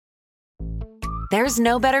There's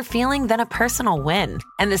no better feeling than a personal win.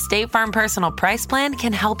 And the State Farm Personal Price Plan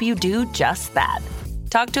can help you do just that.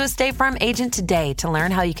 Talk to a State Farm agent today to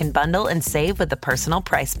learn how you can bundle and save with the Personal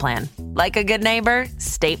Price Plan. Like a good neighbor,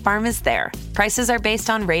 State Farm is there. Prices are based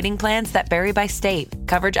on rating plans that vary by state.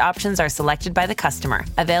 Coverage options are selected by the customer.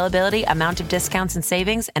 Availability, amount of discounts and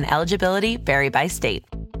savings, and eligibility vary by state.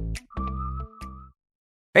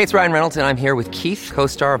 Hey, it's Ryan Reynolds, and I'm here with Keith,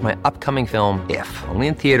 co-star of my upcoming film, If, only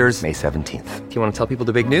in theaters May 17th. Do you want to tell people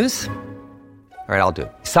the big news? All right, I'll do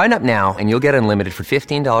it. Sign up now and you'll get unlimited for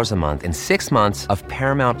 $15 a month and 6 months of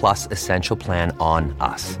Paramount Plus Essential Plan on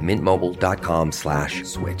us.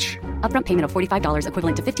 MintMobile.com/switch. Upfront payment of $45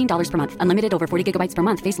 equivalent to $15 per month. Unlimited over 40 gigabytes per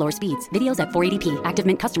month. Face lower speeds. Videos at 480p. Active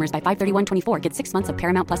Mint customers by 531.24 get 6 months of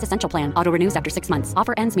Paramount Plus Essential Plan. Auto renews after 6 months.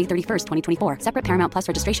 Offer ends May 31st, 2024. Separate Paramount Plus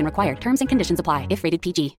registration required. Terms and conditions apply if rated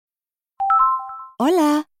PG.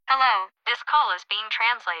 Hola. Hello, this call is being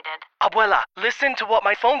translated. Abuela, listen to what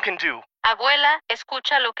my phone can do. Abuela,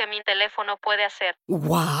 escucha lo que mi teléfono puede hacer.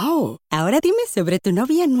 Wow. Ahora dime sobre tu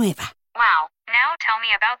novia nueva. Wow, now tell me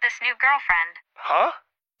about this new girlfriend. Huh?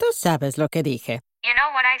 Tú sabes lo que dije. You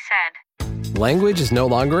know what I said. Language is no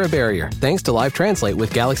longer a barrier thanks to Live Translate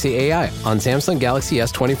with Galaxy AI on Samsung Galaxy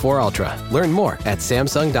S24 Ultra. Learn more at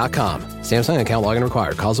Samsung.com. Samsung account login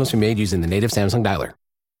required. Calls must be made using the native Samsung dialer.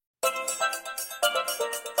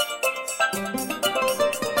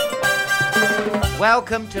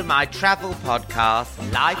 Welcome to my travel podcast,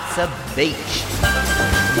 Life's a Beach.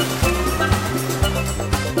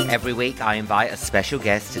 Every week I invite a special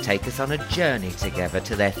guest to take us on a journey together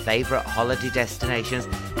to their favourite holiday destinations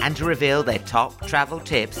and to reveal their top travel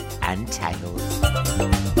tips and tales.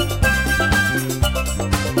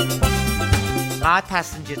 My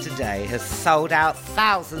passenger today has sold out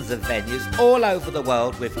thousands of venues all over the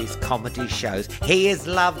world with his comedy shows. He is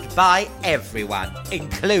loved by everyone,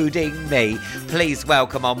 including me. Please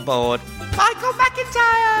welcome on board, Michael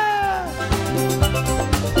McIntyre!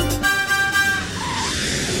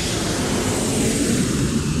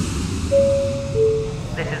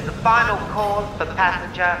 This is the final call for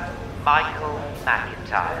passenger Michael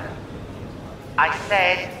McIntyre. I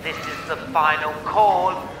said this is the final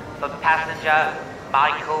call for passenger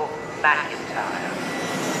Michael McIntyre.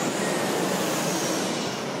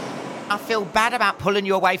 I feel bad about pulling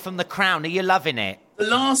you away from The Crown. Are you loving it? The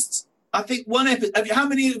last, I think, one episode. How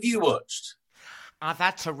many have you watched? I've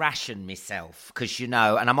had to ration myself, because, you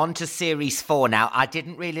know, and I'm on to Series 4 now. I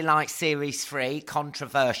didn't really like Series 3.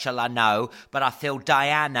 Controversial, I know. But I feel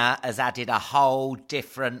Diana has added a whole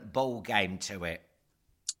different ball game to it.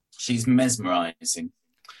 She's mesmerising.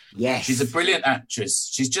 Yes. She's a brilliant actress.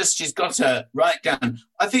 She's got her right down.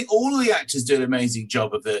 I think all the actors do an amazing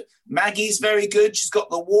job of it. Maggie's very good. She's got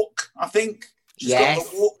the walk, I think. She's got the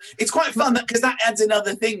walk. It's quite fun because that adds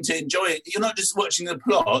another thing to enjoy it. You're not just watching the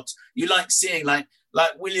plot. You like seeing like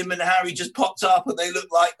William and Harry just popped up and they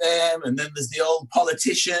look like them. And then there's the old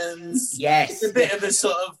politicians. Yes. It's a bit of a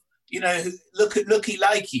sort of, you know,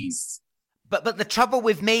 looky-likeys. But the trouble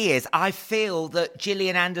with me is I feel that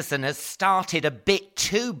Gillian Anderson has started a bit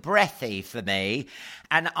too breathy for me.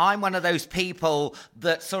 And I'm one of those people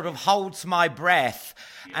that sort of holds my breath.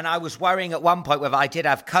 And I was worrying at one point whether I did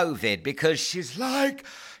have COVID because she's like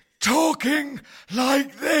talking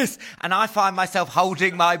like this. And I find myself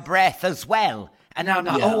holding my breath as well. And I'm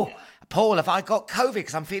like, oh, Paul, have I got COVID?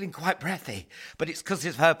 Because I'm feeling quite breathy. But it's because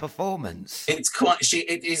of her performance. It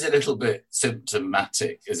is a little bit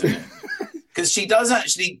symptomatic, isn't it? Because she does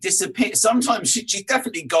actually disappear. Sometimes she's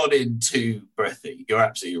definitely got into breathy. You're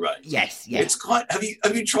absolutely right. Yes, yes. It's quite.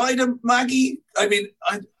 Have you tried a Maggie? I mean,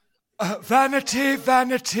 vanity,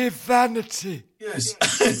 vanity, vanity. Yes.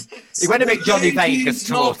 He went a bit Johnny Vegas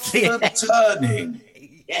towards the end. Turning.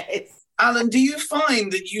 Yes. Alan, do you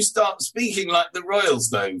find that you start speaking like the Royals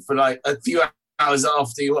though for like a few hours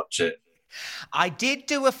after you watch it? I did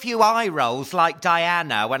do a few eye rolls like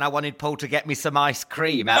Diana when I wanted Paul to get me some ice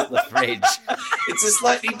cream out the fridge. It's a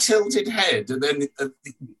slightly tilted head and then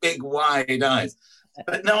big wide eyes.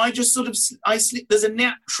 But no, I just sort of, there's a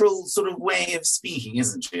natural sort of way of speaking,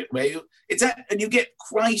 isn't it? Where and you get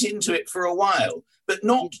right into it for a while, but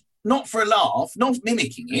not for a laugh, not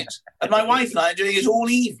mimicking it. And my wife and I are doing it all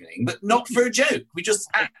evening, but not for a joke. We just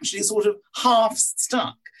actually sort of half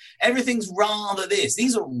stuck. Everything's rather this.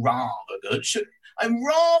 These are rather good. I'm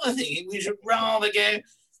rather thinking we should rather go.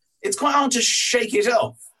 It's quite hard to shake it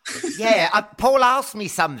off. Yeah, Paul asked me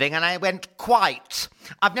something and I went, quite.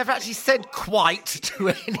 I've never actually said quite to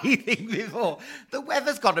anything before. The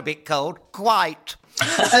weather's got a bit cold. Quite.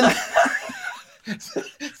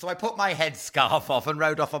 So I put my headscarf off and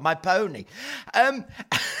rode off on my pony.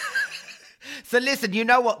 So listen, you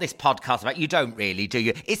know what this podcast is about? You don't really, do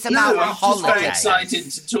you? It's about I'm holidays. just very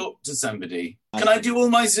excited to talk to somebody. Can I do all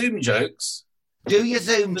my Zoom jokes? Do your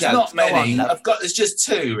Zoom There's jokes. not many. Go on, love. There's just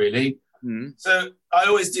two, really. So I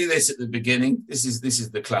always do this at the beginning. This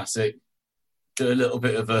is the classic. Do a little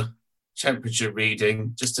bit of a temperature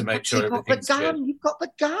reading just to make sure everything's good. You've got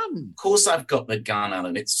the gun. Of course I've got the gun,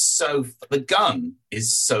 Alan. The gun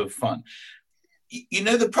is so fun. You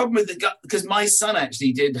know the problem with the gun, because my son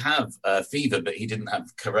actually did have fever, but he didn't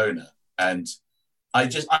have corona. And I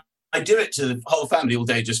do it to the whole family all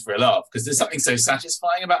day just for a laugh, because there's something so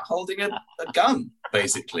satisfying about holding a gun,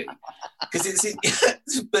 basically.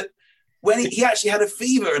 But when he actually had a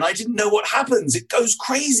fever and I didn't know what happens, it goes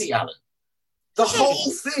crazy, Alan. The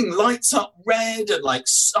whole thing lights up red and like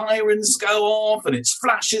sirens go off and it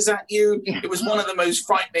flashes at you. It was one of the most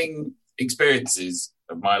frightening experiences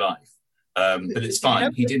of my life. But it's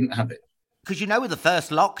fine. He didn't have it. Because, with the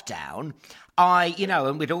first lockdown,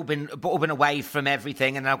 and we'd all been away from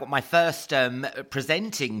everything, and I got my first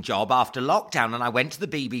presenting job after lockdown, and I went to the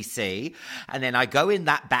BBC, and then I go in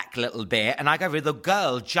that back little bit, and I go over, the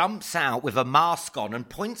girl jumps out with a mask on and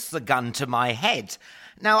points the gun to my head.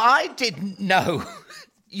 Now, I didn't know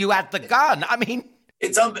you had the gun. I mean...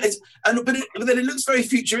 But then it looks very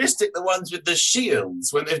futuristic, the ones with the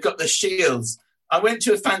shields, when they've got the shields. I went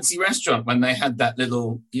to a fancy restaurant when they had that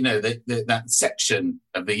little, that section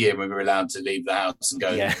of the year when we were allowed to leave the house and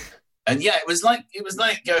go. Yeah. And it was like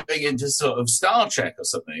going into sort of Star Trek or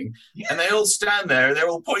something. Yeah. And they all stand there and they're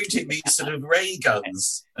all pointing these sort of ray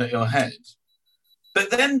guns at your head. But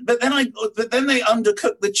then they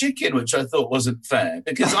undercooked the chicken, which I thought wasn't fair,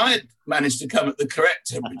 because I had managed to come at the correct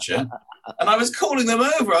temperature. And I was calling them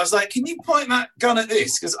over. I was like, "Can you point that gun at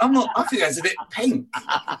this? Because I think that's a bit pink."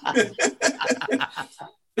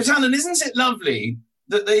 But Alan, isn't it lovely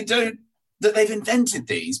that they've invented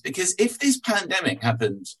these? Because if this pandemic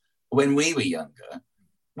happened when we were younger,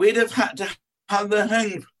 we'd have had to have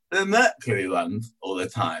the mercury one all the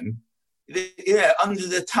time. Under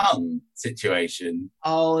the tongue situation.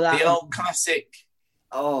 Oh, the old classic.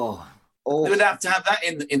 Oh. They would have to have that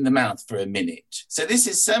in the mouth for a minute. So this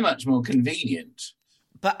is so much more convenient.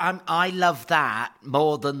 But I love that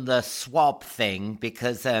more than the swab thing,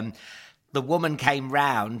 because the woman came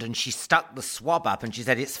round and she stuck the swab up and she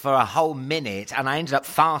said it's for a whole minute, and I ended up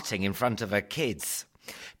farting in front of her kids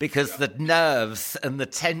because the nerves and the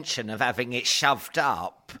tension of having it shoved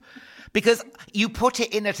up. Because you put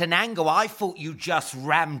it in at an angle, I thought you just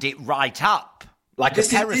rammed it right up like a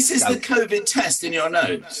periscope. This is the COVID test in your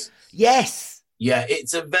nose. Yes. Yeah,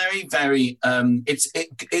 it's a very, very,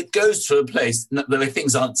 it goes to a place where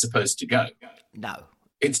things aren't supposed to go. No.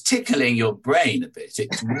 It's tickling your brain a bit.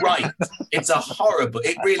 It's right.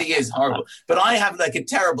 It really is horrible. But I have like a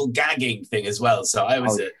terrible gagging thing as well. So I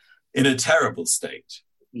was in a terrible state.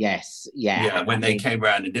 Yes, yeah. Yeah, when they came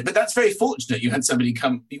round and did. But that's very fortunate you had somebody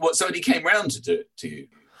came round to do it to you.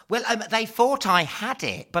 Well, they thought I had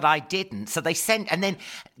it, but I didn't. So they sent... And then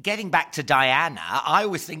getting back to Diana, I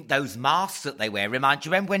always think those masks that they wear remind... Do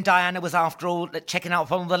you remember when Diana was, after all, checking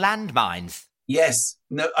out all the landmines? Yes.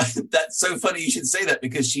 No, that's so funny you should say that,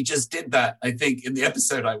 because she just did that, I think, in the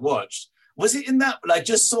episode I watched. Was it in that? Well, I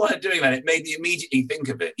just saw her doing that. It made me immediately think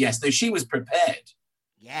of it. Yes, no, she was prepared.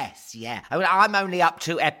 Yes, yeah. I mean, I'm only up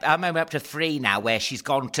to 3 now, where she's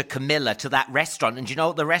gone to Camilla, to that restaurant. And do you know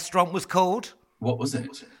what the restaurant was called? What was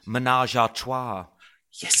it? Menage a Trois.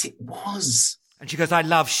 Yes, it was. And she goes, "I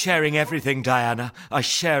love sharing everything, Diana. I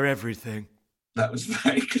share everything." That was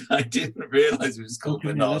very good. I didn't realise it was called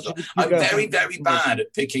Menage. I'm very, very bad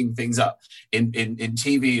at picking things up in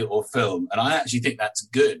TV or film. And I actually think that's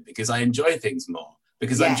good, because I enjoy things more.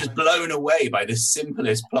 Because I'm just blown away by the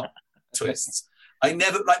simplest plot twists. I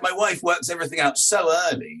never, like, my wife works everything out so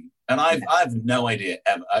early. And I have no idea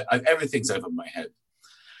ever. Everything's over my head.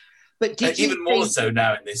 But even more so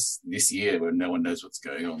now in this year when no one knows what's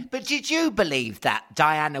going on. But did you believe that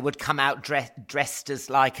Diana would come out dressed as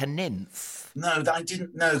like a nymph? No, I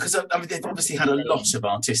didn't know, because they've obviously had a lot of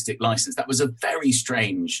artistic license. That was a very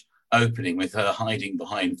strange opening with her hiding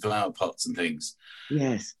behind flower pots and things.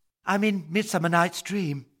 Yes. I'm in Midsummer Night's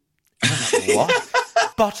Dream. What?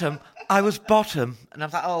 Bottom. I was bottom. And I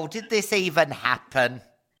was like, oh, did this even happen?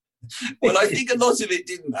 Well, I think a lot of it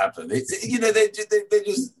didn't happen. They're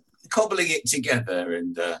just cobbling it together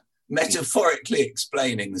and metaphorically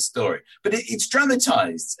explaining the story. But it's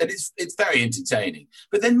dramatised and it's very entertaining.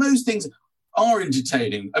 But then most things are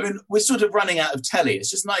entertaining. I mean, we're sort of running out of telly. It's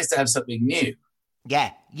just nice to have something new.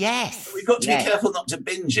 Yeah. Yes. We've got to be careful not to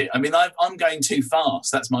binge it. I mean, I'm going too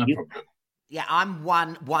fast. That's my problem. Yeah, I'm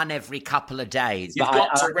one every couple of days. You've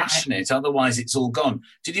got to ration it, otherwise it's all gone.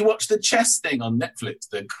 Did you watch the chess thing on Netflix?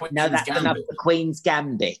 The Queen's Gambit? The Queen's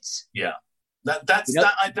Gambit. Yeah.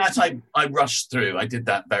 I rushed through. I did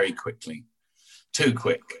that very quickly. Too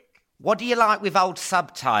quick. What do you like with old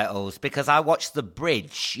subtitles? Because I watched The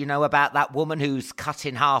Bridge, about that woman who's cut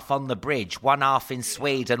in half on the bridge, one half in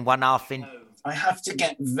Sweden, one half in... I have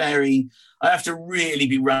to really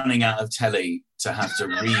be running out of telly to have to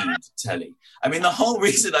read telly. I mean, the whole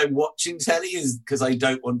reason I'm watching telly is because I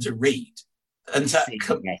don't want to read. And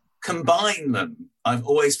to combine them, I've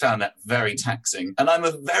always found that very taxing. And I'm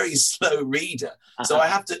a very slow reader. So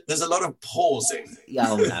there's a lot of pausing.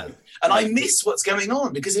 Oh, no. And I miss what's going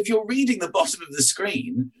on, because if you're reading the bottom of the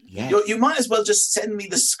screen, you might as well just send me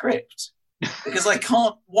the script. Because I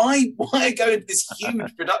can't. Why go into this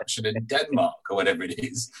huge production in Denmark or whatever it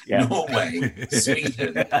is, Norway,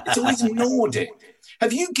 Sweden? It's always Nordic.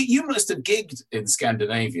 You must have gigged in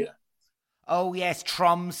Scandinavia. Oh yes,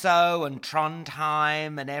 Tromsø and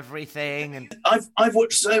Trondheim and everything. And I've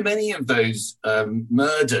watched so many of those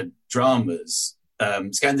murder dramas,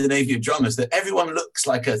 Scandinavian dramas, that everyone looks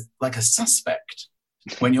like a suspect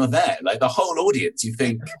when you're there. Like the whole audience, you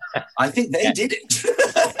think, I think they did it.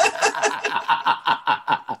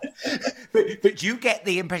 but you get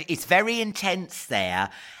the impression it's very intense there,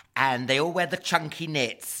 and they all wear the chunky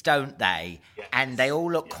knits, don't they? Yes. And they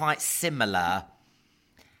all look quite similar.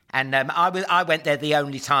 And I went there the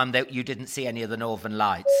only time that you didn't see any of the Northern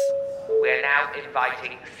Lights. We're now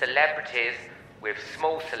inviting celebrities with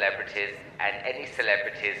small celebrities and any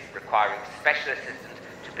celebrities requiring special assistance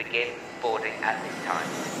to begin boarding at this time.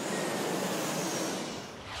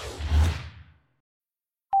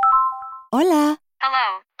 Hola.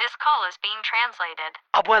 Hello, this call is being translated.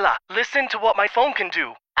 Abuela, listen to what my phone can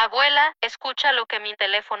do. Abuela, escucha lo que mi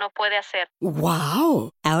teléfono puede hacer.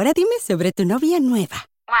 Wow. Ahora dime sobre tu novia nueva.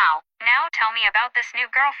 Wow, now tell me about this new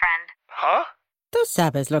girlfriend. Huh? Tú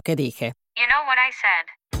sabes lo que dije. You know what I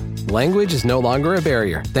said. Language is no longer a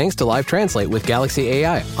barrier thanks to Live Translate with Galaxy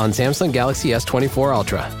AI on Samsung Galaxy S24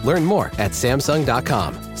 Ultra. Learn more at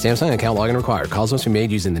Samsung.com. Samsung account login required. Calls must be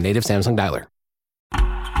made using the native Samsung dialer.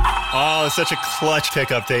 Oh, such a clutch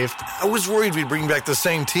pickup, Dave. I was worried we'd bring back the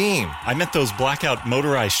same team. I meant those blackout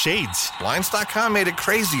motorized shades. Blinds.com made it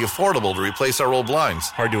crazy affordable to replace our old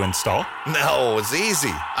blinds. Hard to install? No, it's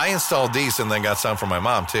easy. I installed these and then got some for my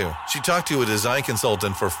mom, too. She talked to a design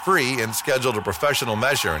consultant for free and scheduled a professional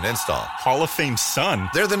measure and install. Hall of Fame son.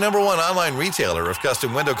 They're the #1 online retailer of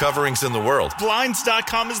custom window coverings in the world.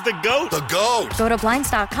 Blinds.com is the GOAT. The GOAT. Go to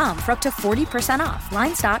Blinds.com for up to 40% off.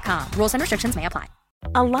 Blinds.com. Rules and restrictions may apply.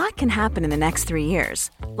 A lot can happen in the next 3 years.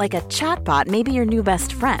 Like a chatbot may be your new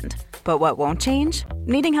best friend. But what won't change?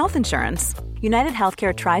 Needing health insurance. United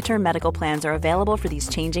Healthcare Tri-Term Medical Plans are available for these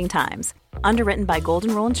changing times. Underwritten by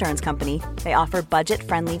Golden Rule Insurance Company, they offer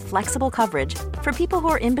budget-friendly, flexible coverage for people who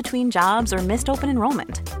are in between jobs or missed open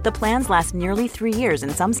enrollment. The plans last nearly 3 years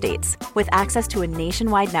in some states, with access to a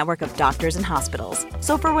nationwide network of doctors and hospitals.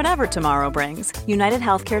 So for whatever tomorrow brings, United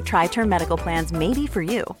Healthcare Tri-Term Medical Plans may be for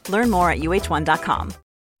you. Learn more at uh1.com.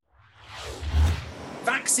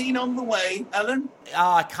 Vaccine on the way, Ellen.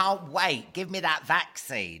 Oh, I can't wait. Give me that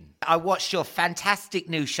vaccine. I watched your fantastic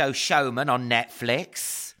new show, Showman, on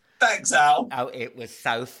Netflix. Thanks, Al. Oh, it was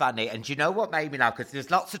so funny. And do you know what made me laugh? Because there's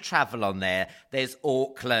lots of travel on there. There's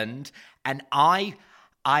Auckland. And I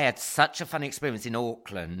had such a fun experience in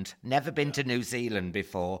Auckland. Never been to New Zealand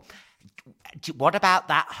before. What about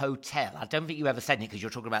that hotel? I don't think you ever said it because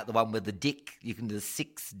you're talking about the one with the dick. You can do the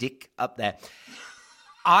 6 dick up there.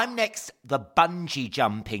 I'm next the bungee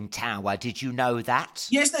jumping tower. Did you know that?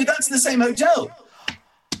 Yes, no, that's the same hotel.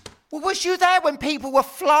 Well, was you there when people were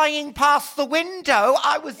flying past the window?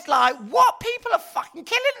 I was like, what? People are fucking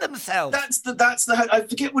killing themselves. That's the I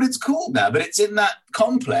forget what it's called now, but it's in that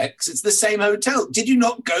complex. It's the same hotel. Did you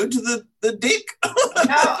not go to the dick?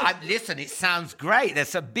 No, listen, it sounds great.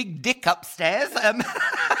 There's a big dick upstairs.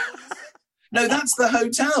 No, that's the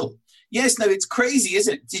hotel. Yes, no, it's crazy,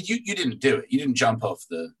 isn't it? You didn't do it. You didn't jump off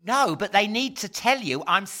the... No, but they need to tell you.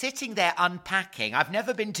 I'm sitting there unpacking. I've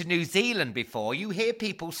never been to New Zealand before. You hear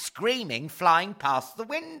people screaming, flying past the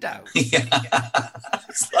window. Yeah.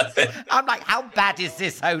 I'm like, how bad is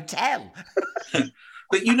this hotel?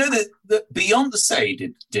 But you know that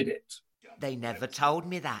Beyonce did it. They never told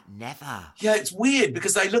me that. Never. Yeah, it's weird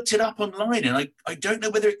because I looked it up online and I don't know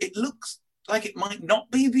whether it looks... like it might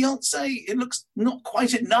not be Beyonce. It looks not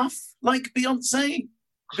quite enough like Beyonce,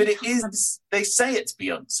 but it is. They say it's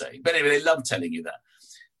Beyonce. But anyway, they love telling you that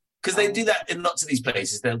because they do that in lots of these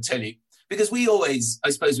places. They'll tell you because we always, I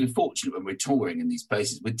suppose we're fortunate when we're touring in these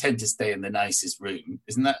places, we tend to stay in the nicest room.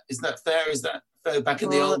 Isn't that fair? Is that fair back in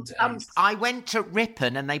the old days? I went to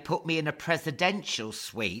Ripon and they put me in a presidential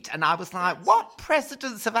suite, and I was like, what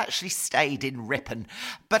presidents have actually stayed in Ripon?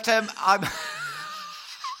 But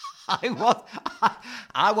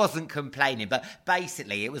I wasn't complaining, but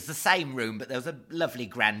basically it was the same room, but there was a lovely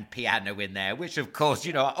grand piano in there, which of course,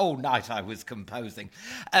 all night I was composing.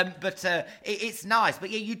 It's nice.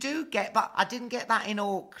 But yeah, you do get, but I didn't get that in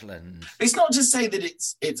Auckland. It's not to say that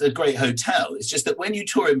it's a great hotel. It's just that when you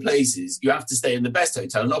tour in places, you have to stay in the best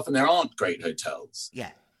hotel, and often there aren't great hotels.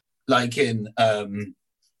 Yeah. Like in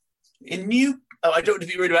I don't know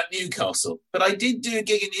if you read about Newcastle, but I did do a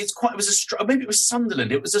gig, and maybe it was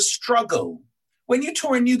Sunderland. It was a struggle. When you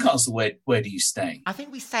tour in Newcastle, where do you stay? I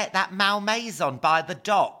think we stay at that Malmaison by the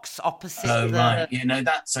docks opposite. Oh, right.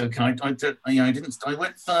 That's okay. I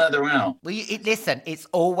went further out. Well, listen, it's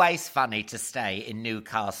always funny to stay in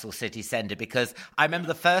Newcastle city centre, because I remember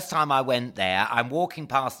the first time I went there, I'm walking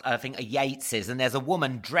past, I think, a Yates's, and there's a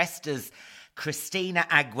woman dressed as Christina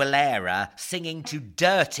Aguilera singing to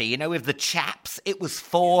Dirty, with the chaps. It was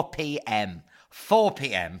 4 p.m. 4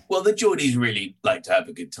 p.m. Well, the Geordies really like to have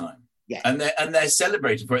a good time. Yeah. And they're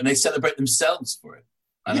celebrated for it, and they celebrate themselves for it.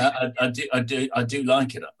 And I do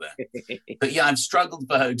like it up there. But yeah, I've struggled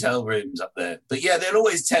for hotel rooms up there. But yeah, they'll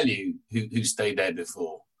always tell you who stayed there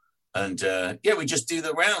before. And we just do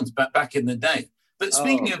the rounds back in the day. But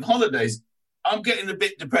speaking of holidays, I'm getting a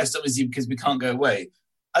bit depressed, obviously, because we can't go away.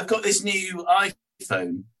 I've got this new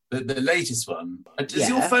iPhone, the latest one. Does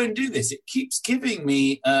your phone do this? It keeps giving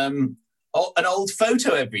me an old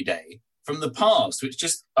photo every day from the past, which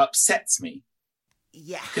just upsets me.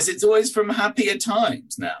 Yeah. Because it's always from happier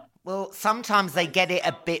times now. Well, sometimes they get it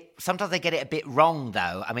a bit wrong,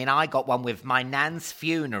 though. I mean, I got one with my nan's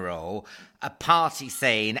funeral, a party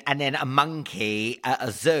scene, and then a monkey at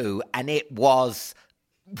a zoo, and it was...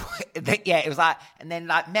 it was like, and then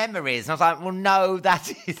like memories, and I was like, well, no, that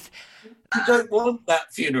is... You don't want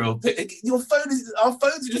that funeral. Our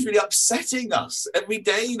phones are just really upsetting us every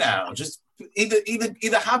day now. Just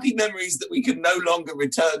either happy memories that we can no longer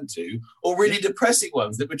return to, or really depressing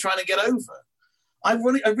ones that we're trying to get over. I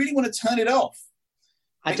really want to turn it off.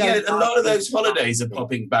 A lot of those holidays are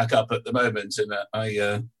popping back up at the moment, and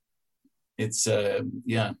I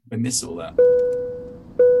miss all that.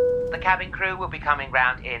 The cabin crew will be coming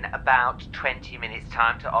round in about 20 minutes'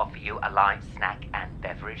 time to offer you a light snack and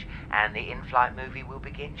beverage, and the in-flight movie will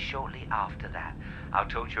begin shortly after that. I'll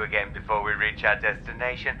talk to you again before we reach our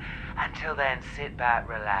destination. Until then, sit back,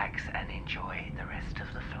 relax, and enjoy the rest of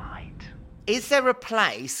the flight. Is there a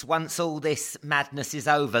place, once all this madness is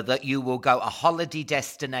over, that you will go, a holiday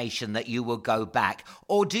destination that you will go back?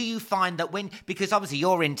 Or do you find that because obviously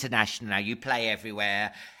you're international now, you play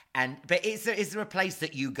everywhere, but is there a place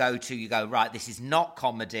that you go to, you go, right, this is not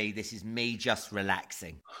comedy, this is me just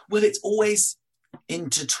relaxing? Well, it's always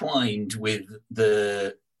intertwined with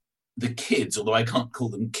the kids, although I can't call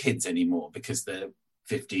them kids anymore because they're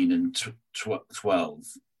 15 and 12. Well,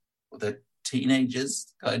 they're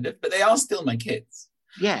teenagers, kind of, but they are still my kids.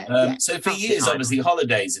 Yeah. So for years, obviously,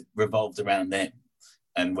 holidays have revolved around them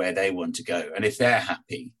and where they want to go. And if they're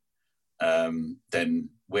happy, then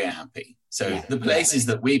we're happy. So the places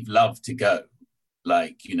that we've loved to go,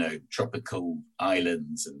 like, tropical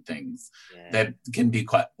islands and things, they can be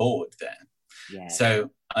quite bored there. Yeah.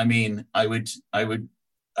 So, I mean, I would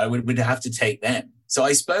have to take them. So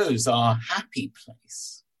I suppose our happy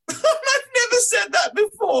place. I've never said that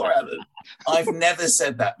before, Alan. I've never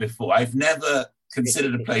said that before. I've never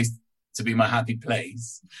considered a place to be my happy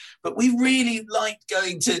place. But we really liked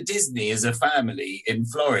going to Disney as a family in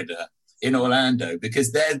Florida, in Orlando,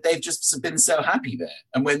 because they've just been so happy there.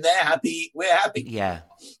 And when they're happy, we're happy. Yeah.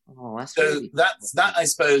 Oh, that I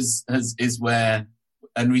suppose is where,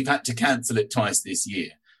 and we've had to cancel it twice this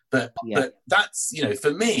year. But that's,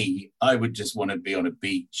 for me, I would just want to be on a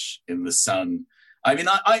beach in the sun. I mean,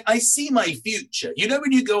 I see my future.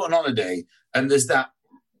 When you go on holiday and there's that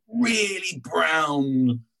really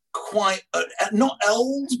brown, quite, not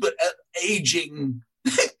old, but aging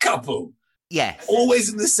couple. Yes.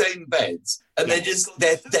 Always in the same beds. And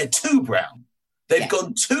they're too brown. They've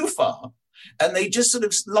gone too far. And they just sort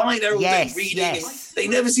of lie there all day reading. Yes. They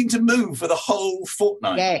never seem to move for the whole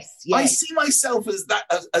fortnight. Yes. I see myself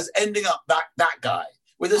as ending up that guy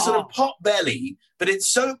with a sort of pot belly, but it's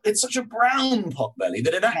such a brown pot belly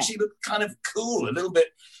that it actually looks kind of cool, a little bit.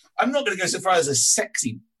 I'm not going to go so far as a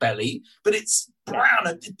sexy belly, but it's brown,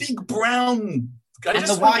 a big brown. And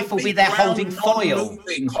the wife will be there holding foil.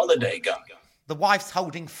 Moving holiday guy. The wife's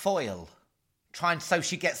holding foil. so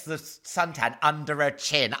she gets the suntan under her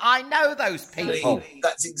chin. I know those people.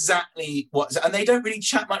 That's exactly what... And they don't really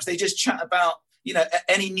chat much. They just chat about,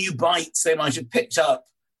 any new bites they might have picked up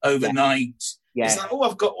overnight. Yeah. It's like,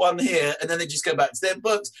 I've got one here. And then they just go back to their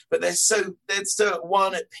books. But they're so at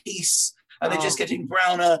one at peace. And they're just getting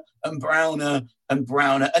browner and browner and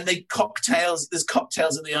browner. And there's cocktails in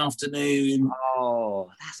the afternoon. Oh,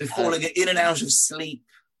 they're falling in and out of sleep.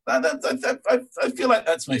 I feel like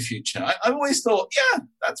that's my future. I've always thought,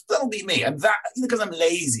 that'll be me. And that, because I'm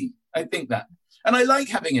lazy, I think that. And I like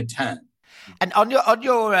having a tan. And on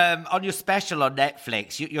your special on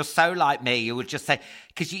Netflix, you're so like me. You would just say,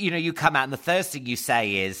 because you come out and the first thing you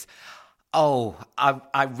say is, "Oh,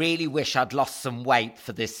 I really wish I'd lost some weight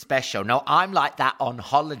for this special." No, I'm like that on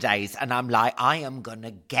holidays, and I'm like, I am gonna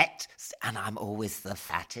get, and I'm always the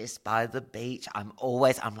fattest by the beach. I'm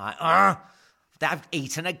like, I've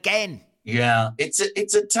eaten again. Yeah, it's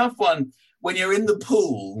a tough one when you're in the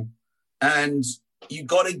pool and you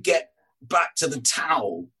got to get back to the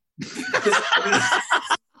towel.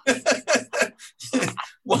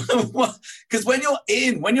 Because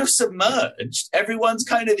when you're submerged, everyone's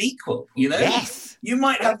kind of equal, Yes. You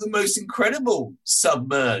might have the most incredible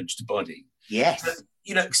submerged body. Yes.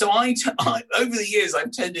 But, so I over the years,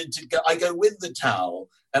 I've tended to go with the towel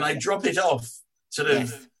and I drop it off sort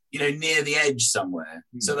of, near the edge somewhere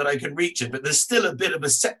so that I can reach it. But there's still a bit of a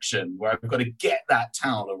section where I've got to get that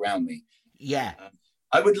towel around me. Yeah.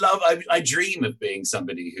 I dream of being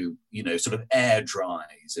somebody who, sort of air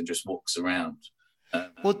dries and just walks around.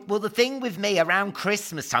 Well, the thing with me around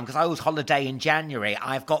Christmas time, because I always holiday in January,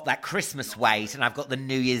 I've got that Christmas weight and I've got the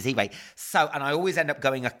New Year's Eve weight. So, and I always end up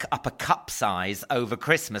going up a cup size over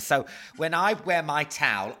Christmas. So when I wear my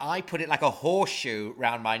towel, I put it like a horseshoe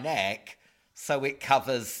around my neck so it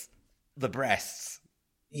covers the breasts.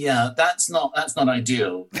 Yeah, that's not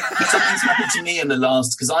ideal. Something's happened to me in the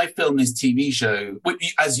last, because I filmed this TV show,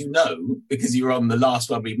 which, as you know, because you were on the last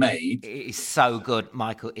one we made. It is so good,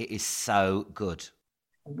 Michael. It is so good.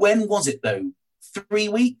 When was it, though? 3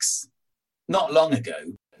 weeks? Not long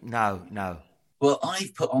ago. No. Well,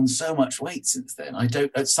 I've put on so much weight since then.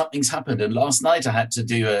 Something's happened. And last night I had to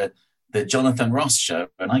do the Jonathan Ross show,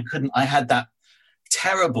 and I had that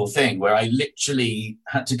terrible thing where I literally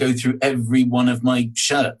had to go through every one of my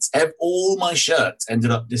shirts. All my shirts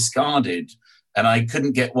ended up discarded, and I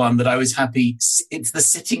couldn't get one that I was happy. It's the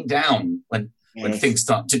sitting down when things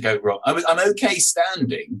start to go wrong. I'm okay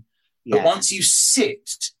standing, but once you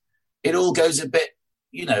sit, it all goes a bit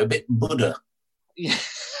Buddha. Yeah.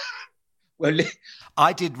 Well,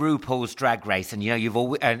 I did RuPaul's Drag Race, and you've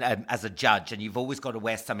always, as a judge, and you've always got to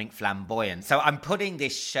wear something flamboyant. So I'm putting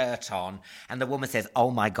this shirt on, and the woman says, "Oh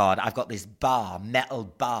my God, I've got this metal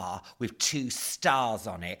bar with 2 stars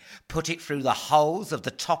on it. Put it through the holes of the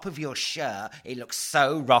top of your shirt. It looks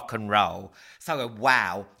so rock and roll." So I go,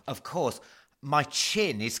 wow, of course, my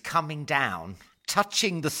chin is coming down,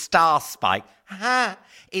 touching the star spike.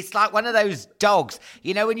 It's like one of those dogs,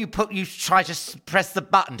 when you try to press the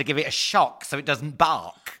button to give it a shock so it doesn't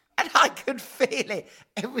bark. And I could feel it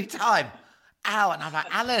every time. Ow, and I'm like,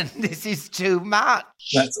 Alan, this is too much.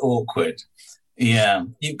 That's awkward. Yeah,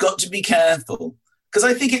 you've got to be careful. Because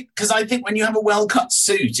I think when you have a well-cut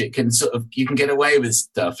suit, it can you can get away with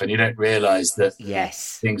stuff and you don't realise that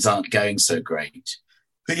things aren't going so great.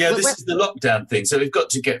 But yeah, this is the lockdown thing. So we've got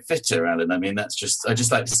to get fitter, Alan. I mean, I just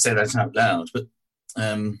like to say that out loud. But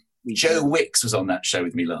Joe Wicks was on that show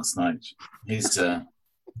with me last night. He's, you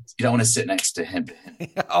don't want to sit next to him.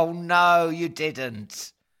 Oh, no, you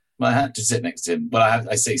didn't. Well, I had to sit next to him. Well,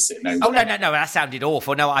 I say sit. No. Oh, no, that sounded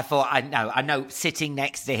awful. No, I thought, I know, sitting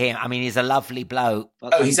next to him. I mean, he's a lovely bloke.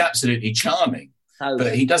 Oh, he's absolutely charming.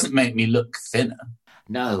 But he doesn't make me look thinner.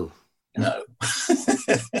 No.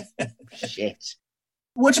 Shit.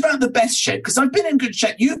 What about the best shape? Because I've been in good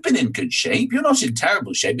shape. You've been in good shape. You're not in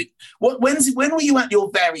terrible shape. When were you at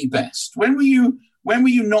your very best? When were you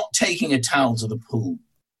not taking a towel to the pool?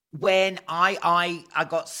 When I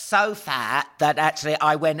got so fat that actually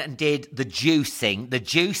I went and did the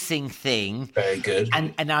juicing thing. Very good.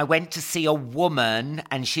 And I went to see a woman,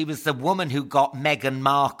 and she was the woman who got Meghan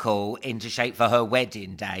Markle into shape for her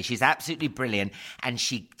wedding day. She's absolutely brilliant. And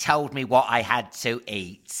she told me what I had to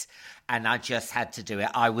eat. And I just had to do it.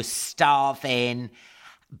 I was starving,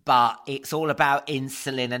 but it's all about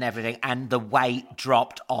insulin and everything. And the weight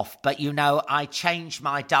dropped off. But, I changed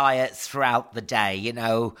my diets throughout the day.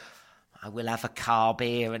 I will have a carb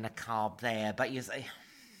here and a carb there. But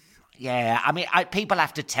I mean, people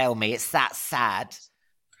have to tell me it's that sad.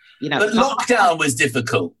 But lockdown was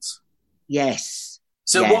difficult. Yes.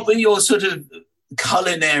 So what were your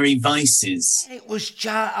culinary vices. It was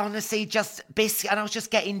honestly just biscuit, and I was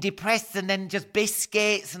just getting depressed, and then just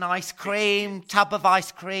biscuits and ice cream, tub of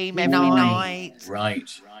ice cream every night. Right.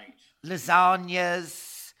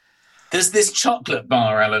 Lasagnas. There's this chocolate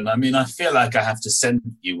bar, Alan. I mean, I feel like I have to send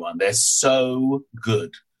you one. They're so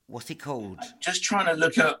good. What's it called? I'm just trying to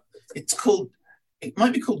look up. It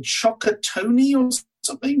might be called Chocotoni or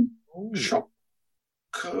something.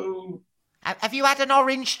 Choco. Have you had an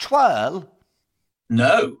orange twirl?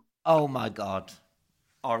 No. Oh my God.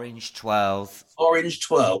 Orange twirls. Orange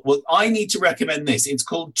twirl. Well, I need to recommend this. It's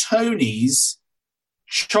called Tony's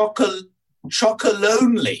Chocolonely.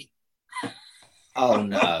 Oh,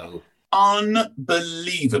 no.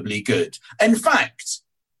 Unbelievably good. In fact,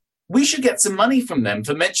 we should get some money from them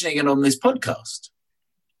for mentioning it on this podcast.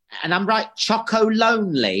 And I'm right, Choco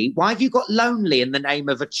Lonely. Why have you got lonely in the name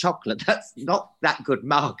of a chocolate? That's not that good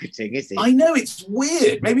marketing, is it? I know, it's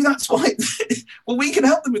weird. Maybe that's why. Well, we can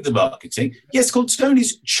help them with the marketing. Yes, it's called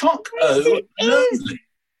Tony's Choco Lonely.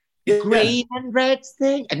 Green and red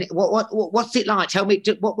thing. And what's it like? Tell me,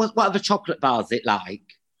 what other chocolate bars is it like?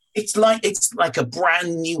 It's like a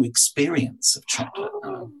brand new experience of chocolate.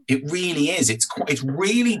 It really is. It's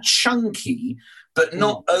really chunky, but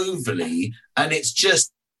not overly, and it's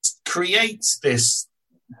just creates this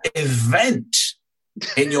event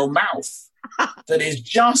in your mouth that is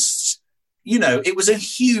just, it was a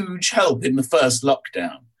huge help in the first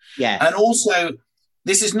lockdown. Yeah. And also,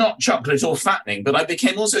 this is not chocolate or fattening, but I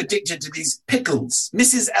became also addicted to these pickles,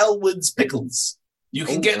 Mrs. Elwood's pickles. You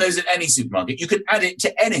can get those at any supermarket. You can add it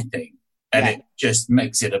to anything, and it just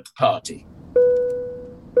makes it a party.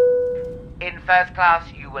 In first class,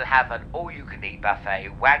 you will have an all-you-can-eat buffet,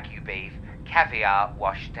 Wagyu beef, caviar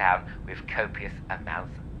washed down with copious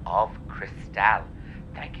amounts of Cristal.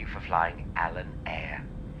 Thank you for flying Alan Air.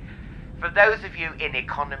 For those of you in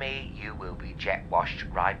economy, you will be jet-washed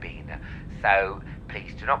Ribena. So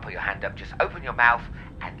please do not put your hand up, just open your mouth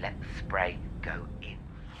and let the spray go in.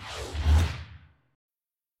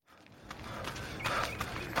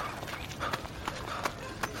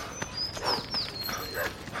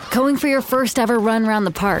 Going for your first ever run around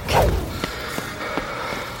the park.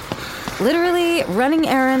 Literally running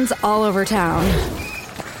errands all over town.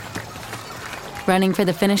 Running for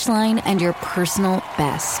the finish line and your personal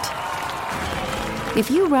best.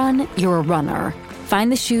 If you run, you're a runner.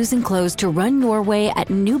 Find the shoes and clothes to run your way at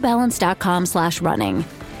newbalance.com/running.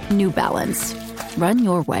 New Balance. Run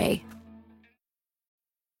your way.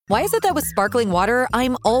 Why is it that with sparkling water,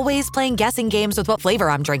 I'm always playing guessing games with what flavor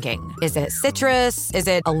I'm drinking? Is it citrus? Is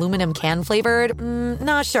it aluminum can flavored?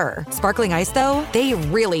 Not sure. Sparkling ice, though, they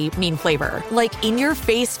really mean flavor. Like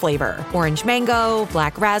in-your-face flavor. Orange mango,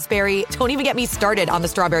 black raspberry. Don't even get me started on the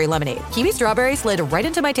strawberry lemonade. Kiwi Strawberry slid right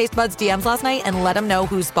into my taste buds DMs last night and let them know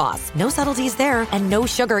who's boss. No subtleties there, and no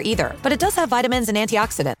sugar either. But it does have vitamins and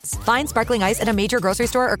antioxidants. Find sparkling ice at a major grocery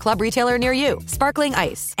store or club retailer near you. Sparkling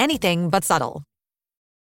ice. Anything but subtle.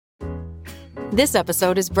 This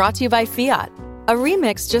episode is brought to you by Fiat. A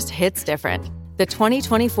remix just hits different. The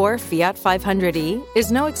 2024 Fiat 500e is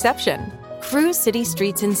no exception. Cruise city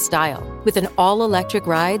streets in style with an all-electric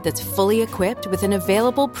ride that's fully equipped with an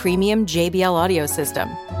available premium JBL audio system.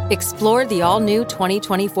 Explore the all-new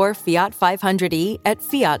 2024 Fiat 500e at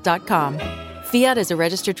fiat.com. Fiat is a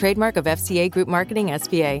registered trademark of FCA Group Marketing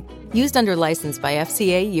SPA. Used under license by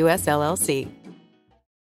FCA US LLC.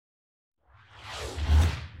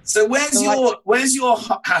 So where's your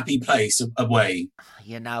happy place away?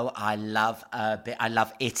 I love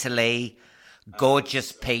Italy.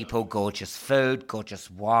 Gorgeous people, gorgeous food,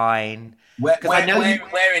 gorgeous wine. Where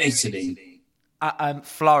in Italy?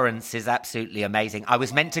 Florence is absolutely amazing. I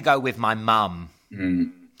was meant to go with my mum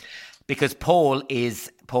because Paul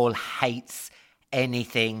hates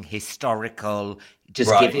anything historical.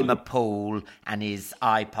 Just give him a pool and his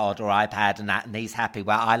iPod or iPad and that, and he's happy.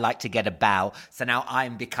 Well, I like to get about. So now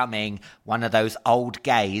I'm becoming one of those old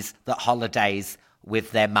gays that holidays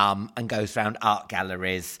with their mum and goes around art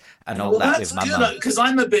galleries and all that with my mum. Because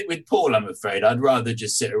I'm a bit with Paul, I'm afraid. I'd rather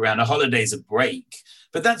just sit around. A holiday's a break.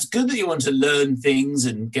 But that's good that you want to learn things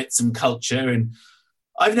and get some culture. And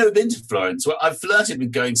I've never been to Florence. Well, I've flirted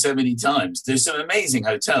with going so many times. There's some amazing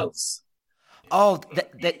hotels. Oh,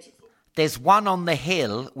 there's one on the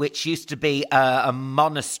hill, which used to be a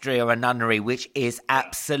monastery or a nunnery, which is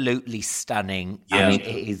absolutely stunning. Yeah. I mean,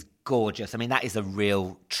 it is gorgeous. I mean, that is a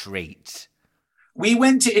real treat. We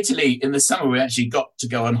went to Italy in the summer. We actually got to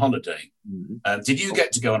go on holiday. Mm-hmm. Did you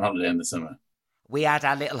get to go on holiday in the summer? We had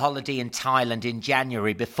our little holiday in Thailand in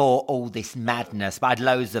January before all this madness. But I had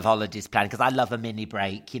loads of holidays planned because I love a mini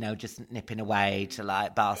break, just nipping away to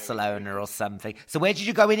like Barcelona or something. So where did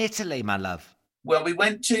you go in Italy, my love? Well, we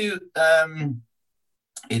went to,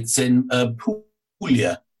 it's in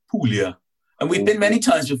Puglia. And we've been many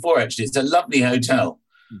times before, actually. It's a lovely hotel.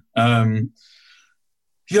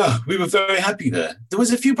 Yeah, we were very happy there. There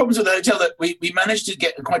was a few problems with the hotel that we managed to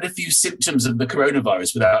get quite a few symptoms of the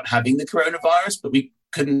coronavirus without having the coronavirus, but we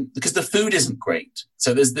couldn't, because the food isn't great.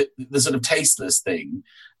 So there's the sort of tasteless thing.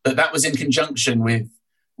 But that was in conjunction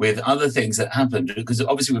with other things that happened, because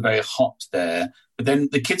obviously we're very hot there. But then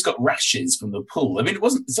the kids got rashes from the pool. I mean, it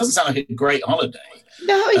doesn't sound like a great holiday.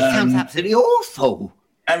 No, it sounds absolutely awful.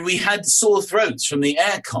 And we had sore throats from the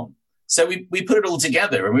aircon. So we put it all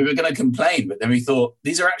together and we were going to complain, but then we thought,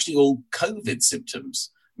 these are actually all COVID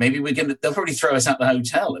symptoms. Maybe they'll probably throw us out the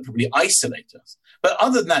hotel and probably isolate us. But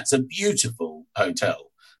other than that, it's a beautiful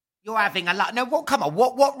hotel. You're having a lot. No, come on.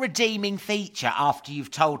 What redeeming feature after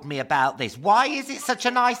you've told me about this? Why is it such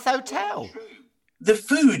a nice hotel? The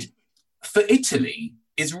food for Italy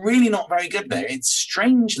is really not very good there. It's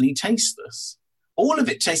strangely tasteless. All of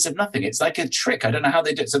it tastes of nothing. It's like a trick. I don't know how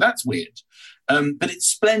they do it. So that's weird. But it's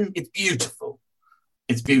splendid. It's beautiful.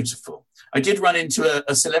 It's beautiful. I did run into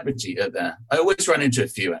a celebrity there. I always run into a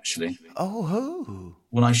few, actually. Oh, who?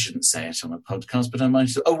 Well, I shouldn't say it on a podcast, but I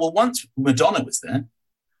might. Oh, well, once Madonna was there.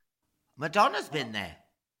 Madonna's been there.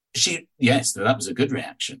 Yes, that was a good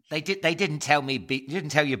reaction. They didn't tell me. Didn't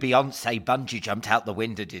tell you Beyonce bungee jumped out the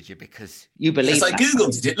window, did you? Because you believe. Yes, I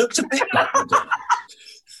googled it. It looked a bit like Madonna.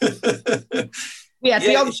 Yeah,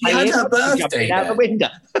 she had her birthday out the window.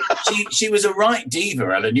 she was a right diva,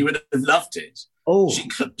 Alan. You would have loved it. Oh,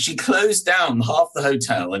 she closed down half the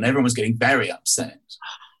hotel, and everyone was getting very upset.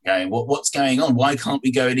 Going, what's going on? Why can't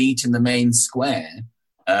we go and eat in the main square?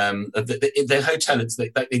 The hotel,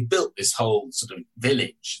 they built this whole sort of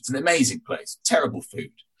village. It's an amazing place. Terrible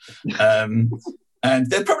food.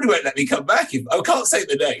 And they probably won't let me come back. I can't say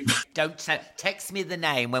the name. Text me the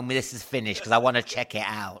name when this is finished, because I want to check it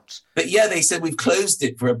out. But yeah, they said we've closed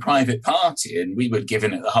it for a private party, and we were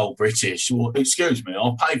giving it the whole British, well, excuse me,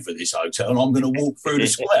 I'll pay for this hotel and I'm going to walk through the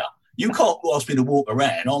square. You can't ask me to walk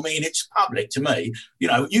around. I mean, it's public to me. You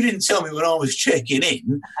know, you didn't tell me when I was checking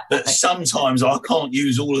in that sometimes I can't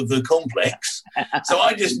use all of the complex. So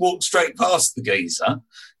I just walked straight past the geezer,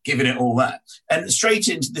 giving it all that, and straight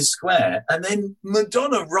into the square. And then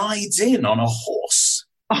Madonna rides in on a horse.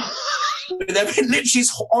 Literally,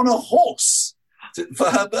 she's on a horse for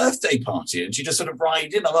her birthday party, and she just sort of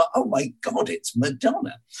ride in. I'm like, oh my God, it's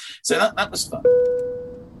Madonna. So that was fun.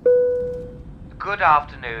 Good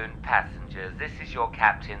afternoon, passengers. This is your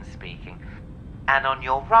captain speaking. And on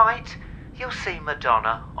your right, you'll see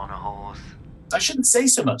Madonna on a horse. I shouldn't say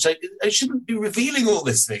so much. I shouldn't be revealing all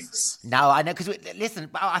these things. No, I know, because, listen,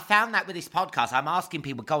 I found that with this podcast. I'm asking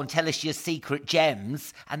people, go and tell us your secret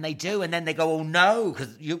gems, and they do, and then they go, oh, no,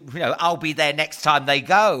 because, you know, I'll be there next time they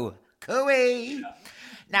go. Cooey!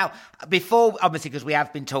 Now, before, obviously, because we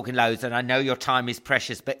have been talking loads, and I know your time is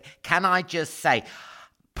precious, but can I just say,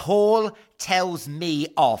 Paul tells me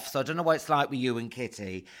off, so I don't know what it's like with you and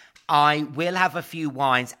Kitty. I will have a few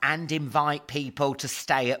wines and invite people to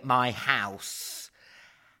stay at my house.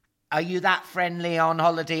 Are you that friendly on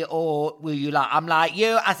holiday, or will you I'm like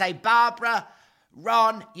you? I say, Barbara,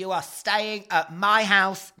 Ron, you are staying at my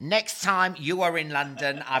house next time you are in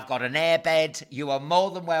London. I've got an airbed. You are more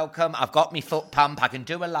than welcome. I've got my foot pump. I can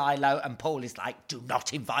do a lilo. And Paul is like, do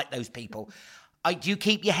not invite those people. Do you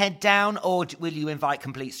keep your head down, or will you invite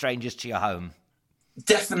complete strangers to your home?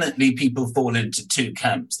 Definitely people fall into two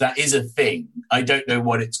camps. That is a thing. I don't know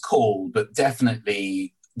what it's called, but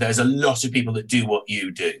definitely there's a lot of people that do what you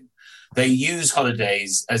do. They use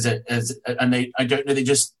holidays I don't know, they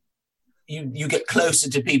just, you get closer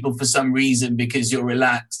to people for some reason because you're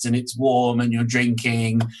relaxed and it's warm and you're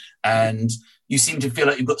drinking and you seem to feel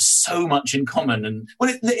like you've got so much in common. And well,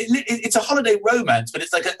 it's a holiday romance, but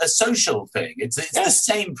it's like a social thing. It's the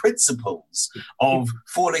same principles of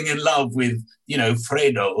falling in love with, you know,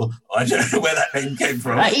 Fredo. I don't know where that name came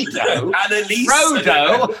from. Fredo? Annalise.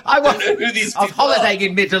 Frodo? I don't know who these people are. Holidaying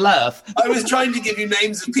in Middle Earth. I was trying to give you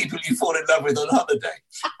names of people you fall in love with on holiday.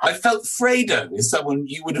 I felt Fredo is someone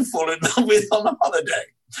you would have fallen in love with on a holiday.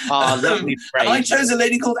 Oh, lovely and I chose a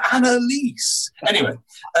lady called Annalise. Anyway,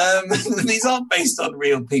 these aren't based on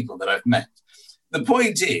real people that I've met. The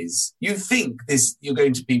point is, you think you're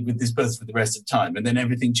going to be with this person for the rest of the time, and then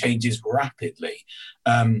everything changes rapidly,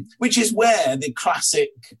 which is where the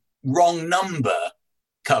classic wrong number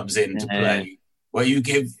comes into play, where you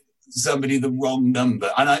give somebody the wrong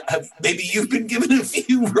number, and maybe you've been given a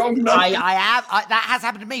few wrong numbers. I have. That has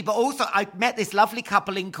happened to me. But also, I met this lovely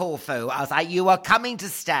couple in Corfu. I was like, "You are coming to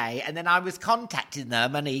stay," and then I was contacting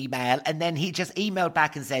them an email, and then he just emailed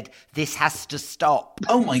back and said, "This has to stop."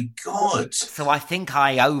 Oh my God! So I think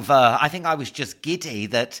I was just giddy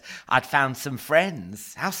that I'd found some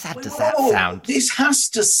friends. How sad does that sound? This has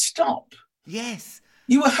to stop. Yes.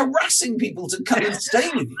 You were harassing people to come and stay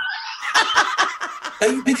with you.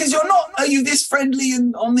 Because you're not. Are you this friendly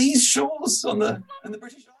on these shores on the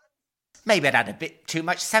British Isles? Maybe I'd had a bit too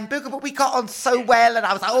much sambuca, but we got on so well, and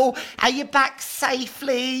I was like, "Oh, are you back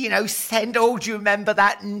safely? You know, Send. Oh, do you remember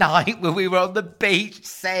that night when we were on the beach,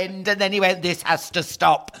 Send?" And then he went, "This has to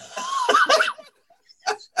stop."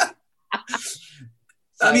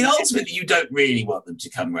 I mean, ultimately, you don't really want them to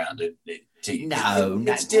come round. No,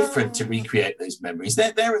 it's different to recreate those memories.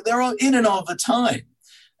 They're all in and of a time,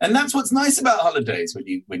 and that's what's nice about holidays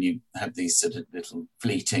when you have these sort of little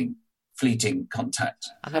fleeting contact.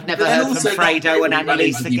 And I've never heard from Fredo and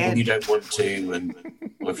Annalise again. You don't want to,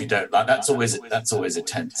 or if you don't like, that's always a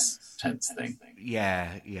tense thing.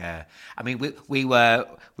 Yeah. I mean, we were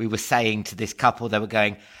saying to this couple, they were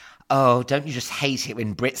going, "Oh, don't you just hate it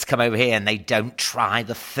when Brits come over here and they don't try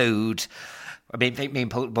the food?" I mean, me and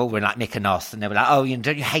Paul were in like Mykonos, and they were like, "Oh,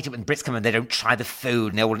 don't you hate it when Brits come and they don't try the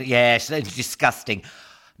food?" And they were, "Yeah, it's disgusting."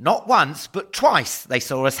 Not once, but twice they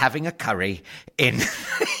saw us having a curry in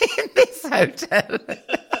this hotel.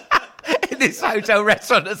 In this hotel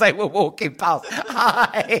restaurant as they were walking past.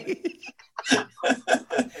 Hi.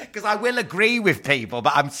 Because I will agree with people,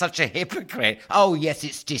 but I'm such a hypocrite. "Oh, yes,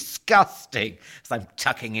 it's disgusting." So I'm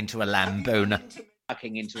tucking into a lambona.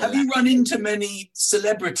 Have you run into many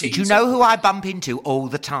celebrities? Do you know who I bump into all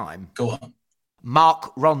the time? Go on.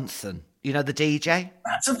 Mark Ronson. You know the DJ?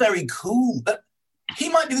 That's a very cool... He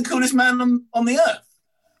might be the coolest man on the earth.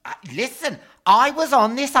 Listen, I was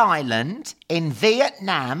on this island in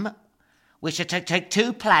Vietnam, which I took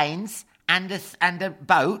 2 planes and a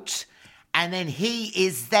boat, and then he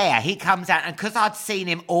is there. He comes out, and because I'd seen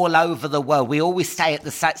him all over the world, we always seem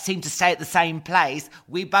to stay at the same place.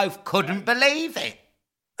 We both couldn't believe it.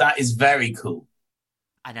 That is very cool.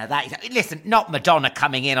 I know that. Listen, not Madonna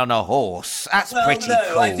coming in on a horse. That's pretty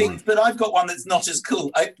cool. I think, but I've got one that's not as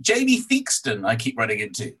cool. Jamie Theakston, I keep running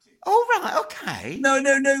into. Oh, right, okay. No,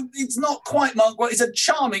 it's not quite Mark. Well, he's a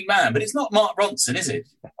charming man, but it's not Mark Ronson, is it?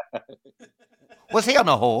 Was he on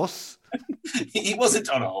a horse? He wasn't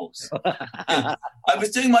on a horse. I was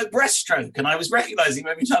doing my breaststroke, and I was recognising him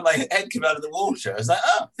every time my head came out of the water. I was like,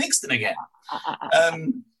 "Oh, Theakston again."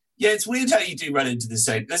 Yeah, it's weird how you do run into the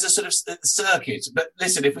same. There's a sort of circuit. But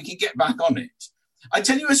listen, if we can get back on it, I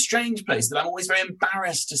tell you a strange place that I'm always very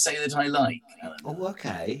embarrassed to say that I like. Oh,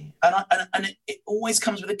 okay. And it always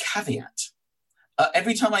comes with a caveat.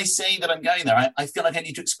 Every time I say that I'm going there, I feel like I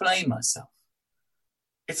need to explain myself.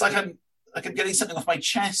 It's like I'm getting something off my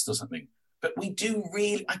chest or something. But we do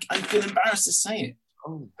really. I feel embarrassed to say it.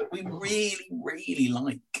 But we really, really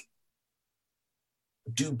like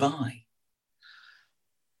Dubai.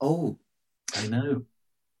 Oh, I know.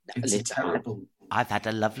 It's terrible. I've had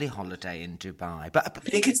a lovely holiday in Dubai. But I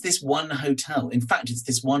think it's this one hotel. In fact, it's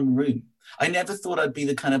this one room. I never thought I'd be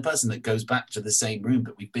the kind of person that goes back to the same room,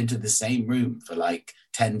 but we've been to the same room for like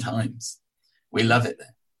 10 times. We love it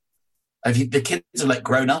there. The kids have like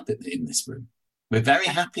grown up in this room. We're very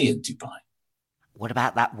happy in Dubai. What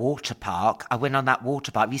about that water park? I went on that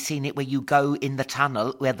water park. Have you seen it where you go in the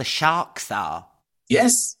tunnel where the sharks are?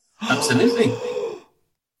 Yes, absolutely.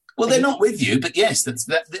 Well, they're not with you, but yes,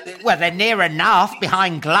 well, they're near enough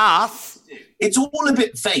behind glass. It's all a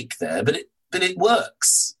bit fake there, but it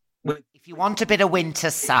works. If you want a bit of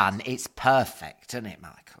winter sun, it's perfect, isn't it,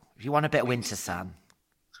 Michael? If you want a bit of winter sun.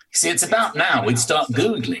 See, it's about now we'd start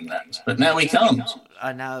Googling that, but now we can't.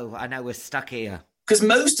 I know, we're stuck here. Because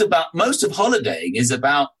most of holidaying is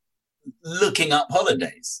about looking up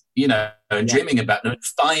holidays, and dreaming about them,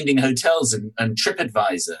 finding hotels and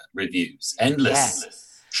TripAdvisor reviews, endless. Yes.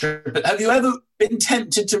 Have you ever been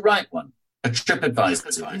tempted to write one? A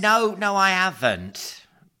TripAdvisor? No, I haven't.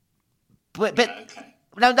 But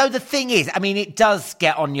no, the thing is, I mean, it does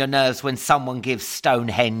get on your nerves when someone gives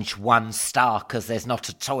Stonehenge 1 star because there's not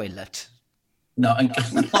a toilet. No,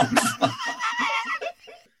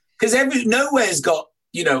 because nowhere's got,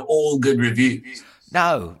 all good reviews.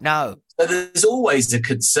 No. So there's always a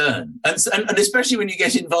concern. And especially when you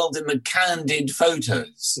get involved in the candid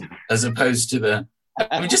photos as opposed to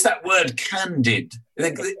just that word candid.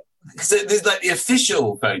 So there's like the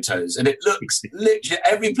official photos and it looks literally,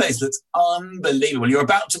 every place looks unbelievable. You're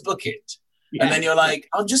about to book it And then you're like,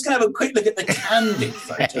 I'm just going to have a quick look at the candid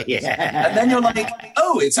photos. And then you're like,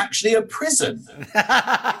 oh, it's actually a prison. It's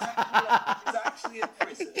actually a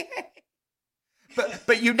prison.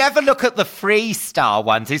 But you never look at the 3-star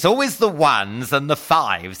ones. It's always the 1s and the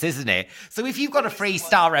 5s, isn't it? So if you've got a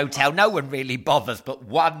 3-star hotel, no one really bothers, but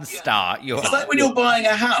 1 star. It's like when you're buying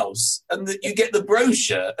a house and you get the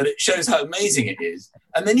brochure and it shows how amazing it is.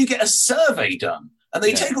 And then you get a survey done. And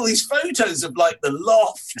they take all these photos of like the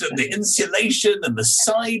loft and the insulation and the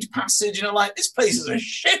side passage. And you're like, this place is a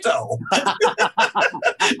shithole.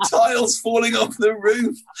 Tiles falling off the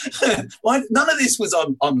roof. Why? None of this was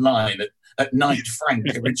online at Knight Frank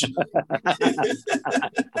originally.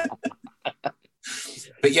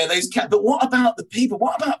 But yeah, but what about the people?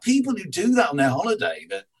 What about people who do that on their holiday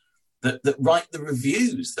that write the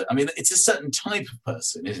reviews? It's a certain type of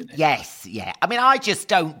person, isn't it? Yes, yeah. I mean, I just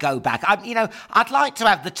don't go back. I'd like to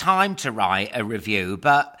have the time to write a review,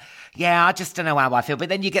 but yeah, I just don't know how I feel. But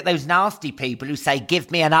then you get those nasty people who say, give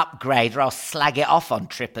me an upgrade or I'll slag it off on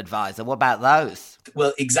TripAdvisor. What about those?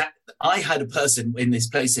 Well, exactly. I had a person in this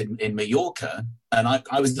place in Mallorca, and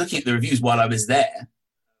I was looking at the reviews while I was there.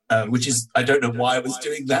 Which is, I don't know why I was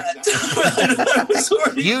doing that.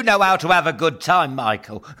 You know how to have a good time,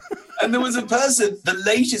 Michael. And there was a person, the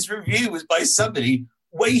latest review was by somebody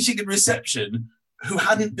waiting in reception who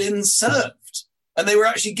hadn't been served. And they were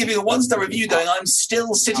actually giving a 1-star review going, I'm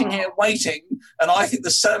still sitting here waiting, and I think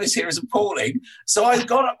the service here is appalling. So I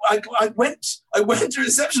went to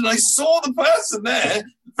reception and I saw the person there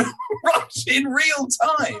right in real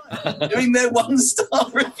time doing their 1-star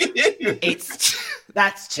review.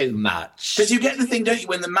 That's too much. Because you get the thing, don't you,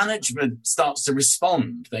 when the management starts to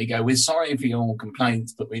respond, they go, we're sorry for your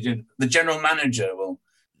complaints, but we did. The general manager will.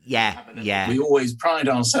 Yeah. We always pride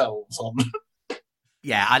ourselves on.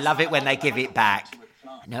 Yeah, I love it when they give it back.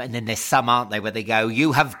 No, and then there's some, aren't they, where they go,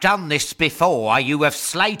 you have done this before, you have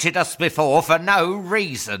slated us before for no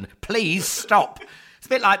reason. Please stop. It's a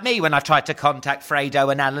bit like me when I tried to contact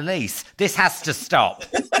Fredo and Annalise. This has to stop.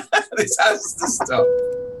 This has to stop.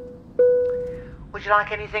 Would you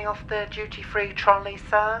like anything off the duty-free trolley,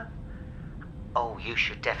 sir? Oh, you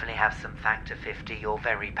should definitely have some Factor 50. You're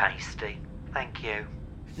very pasty. Thank you.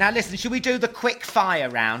 Now, listen, should we do the quick fire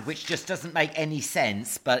round, which just doesn't make any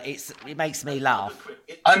sense, but it makes me laugh?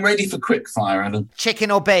 I'm ready for quick fire, Adam.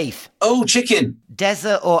 Chicken or beef? Oh, chicken.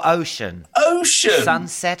 Desert or ocean? Ocean.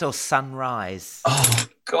 Sunset or sunrise? Oh,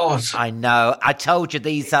 God. I know. I told you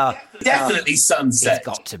these are... Definitely sunset. It's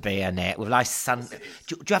got to be, isn't it? With nice sun...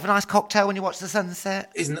 Do you have a nice cocktail when you watch the sunset?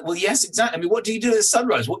 Isn't it? Well, yes, exactly. I mean, what do you do at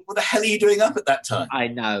sunrise? What the hell are you doing up at that time? I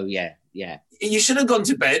know, yeah. You should have gone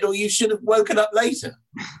to bed or you should have woken up later.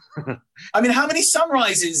 I mean, how many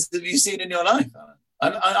sunrises have you seen in your life,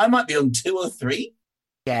 Alan? I might be on 2 or 3.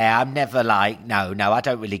 Yeah, I'm never like, no, I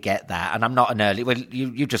don't really get that. And I'm not an early... Well,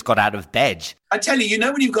 you just got out of bed. I tell you,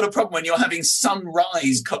 when you've got a problem when you're having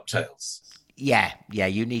sunrise cocktails. Yeah,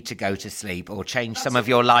 you need to go to sleep or change some of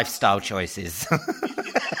your lifestyle choices.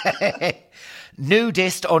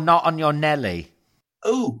 Nudist or not on your Nelly?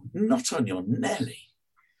 Oh, not on your Nelly.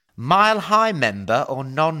 Mile High member or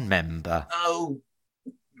non-member? Oh,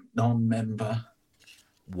 non-member.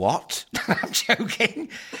 What? I'm joking.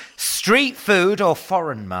 Street food or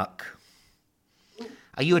foreign muck?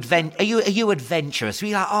 Are you adventurous? Are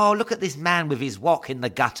you like, oh, look at this man with his wok in the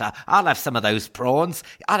gutter. I'll have some of those prawns.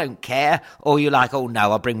 I don't care. Or you like, oh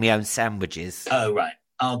no, I'll bring my own sandwiches. Oh, right.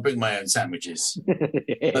 I'll bring my own sandwiches.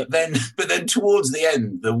 but then towards the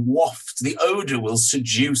end, the waft, the odour will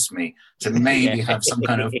seduce me to maybe have some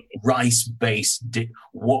kind of rice-based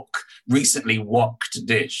recently woked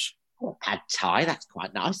dish. Oh, pad thai, that's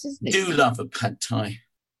quite nice, isn't it? Do love a pad thai.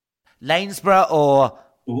 Lanesborough or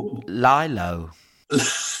Lilo?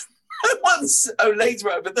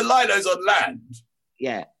 Lanesborough, but the Lilo's on land.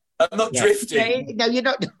 Yeah. I'm not drifting. No, you're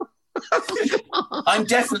not... I'm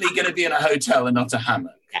definitely going to be in a hotel and not a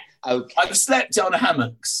hammock. Okay. I've slept on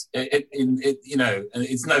hammocks.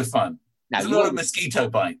 It's no fun. There's a lot of mosquito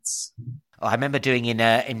bites. Oh, I remember doing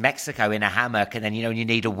in Mexico in a hammock, and then, you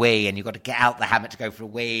need a wee, and you've got to get out the hammock to go for a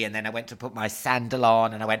wee, and then I went to put my sandal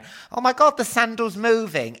on, and I went, oh my God, the sandal's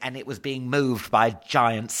moving, and it was being moved by a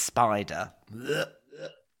giant spider.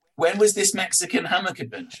 When was this Mexican hammock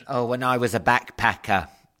adventure? Oh, when I was a backpacker.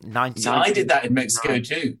 I did that in Mexico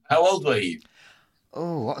too. How old were you?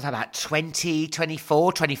 Oh, what was I, about 20,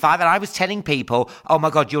 24, 25? And I was telling people, oh my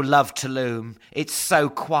God, you'll love Tulum. It's so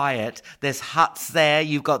quiet. There's huts there.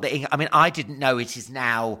 You've got I didn't know it is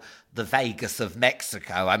now the Vegas of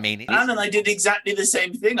Mexico. Alan, I did exactly the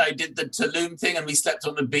same thing. I did the Tulum thing and we slept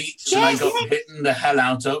on the beach and I got bitten the hell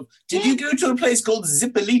out of. Did you go to a place called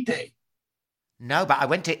Zipolite? No, but I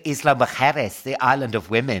went to Isla Mujeres, the island of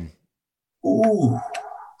women. Ooh,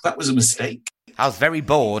 that was a mistake. I was very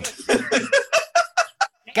bored.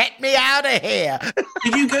 Get me out of here.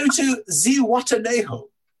 Did you go to Zihuatanejo?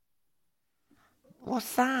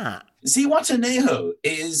 What's that? Zihuatanejo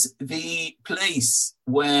is the place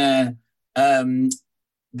where I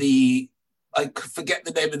forget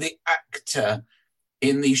the name of the actor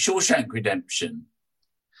in the Shawshank Redemption.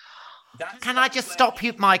 Can I just stop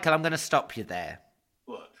you, Michael? I'm going to stop you there.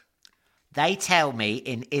 What? They tell me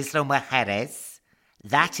in Isla Mujeres,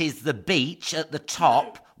 that is the beach at the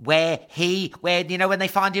top where you know, when they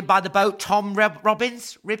find him by the boat, Tom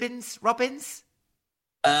Robbins?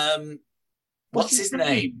 What's his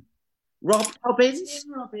name? Rob Robbins?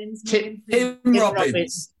 Tim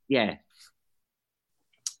Robbins. Yeah.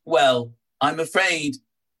 Well, I'm afraid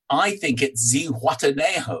I think it's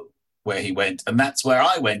Zihuatanejo where he went, and that's where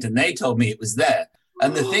I went, and they told me it was there.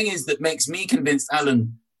 And the thing is that makes me convinced,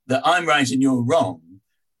 Alan, that I'm right and you're wrong,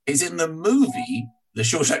 is in the movie, The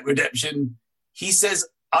Shawshank Redemption, he says,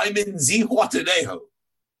 I'm in Zihuatanejo.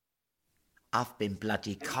 I've been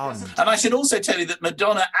bloody conned. And I should also tell you that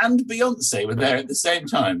Madonna and Beyonce were there at the same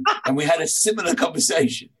time, and we had a similar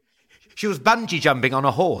conversation. She was bungee jumping on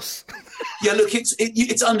a horse. Yeah, look,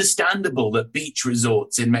 it's understandable that beach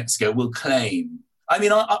resorts in Mexico will claim. I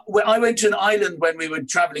mean, I went to an island when we were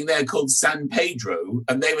traveling there called San Pedro,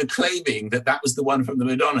 and they were claiming that was the one from the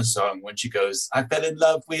Madonna song when she goes, I fell in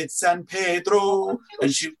love with San Pedro.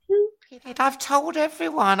 And she... I've told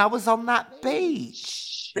everyone I was on that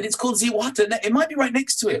beach. But it's called Zihuatanejo. It might be right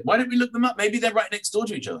next to it. Why don't we look them up? Maybe they're right next door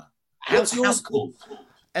to each other. What's yours called?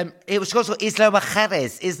 It was called Isla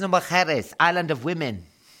Mujeres, Island of Women.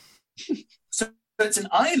 So it's an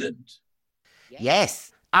island? Yes.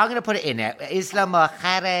 I'm going to put it in there. Isla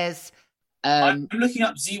Mujeres. I'm looking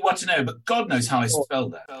up Zihuatanejo, but God knows how I spell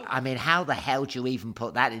that. I mean, how the hell do you even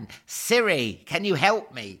put that in? Siri, can you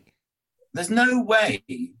help me? There's no way.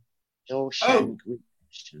 Shawshank.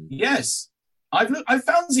 Yes. I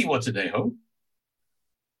found Zihuatanejo.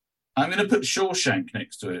 I'm going to put Shawshank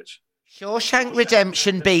next to it. Shawshank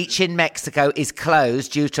Redemption Beach in Mexico is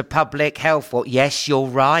closed due to public health. Yes, you're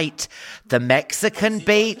right. The Mexican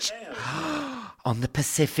beach on the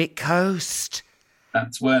Pacific coast.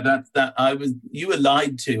 That's where you were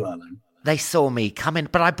lied to, Alan. They saw me coming,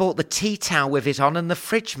 but I bought the tea towel with it on and the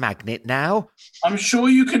fridge magnet now. I'm sure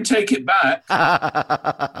you can take it back.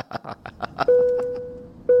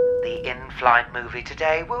 The in-flight movie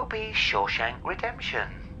today will be Shawshank Redemption.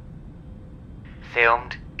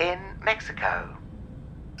 Filmed in Mexico.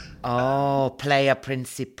 Oh, player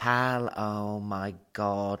principal. Oh, my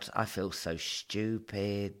God. I feel so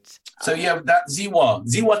stupid. So, yeah, that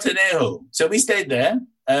Zihuatanejo. So we stayed there.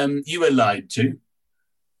 You were lied to.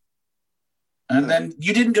 And then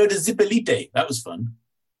you didn't go to Zipolite. That was fun.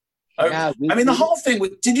 Yeah, the whole thing,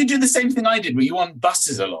 did you do the same thing I did? Were you on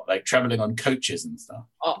buses a lot, like traveling on coaches and stuff?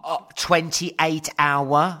 28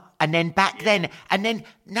 hour. And then back then, and then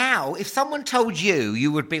now, if someone told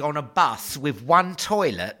you would be on a bus with one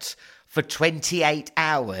toilet for 28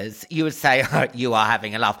 hours, you would say, oh, you are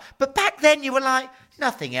having a laugh. But back then you were like,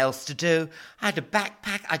 nothing else to do. I had a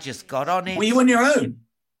backpack. I just got on it. Were you on your own?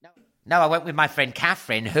 No, I went with my friend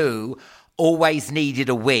Catherine, who always needed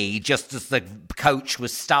a wee just as the coach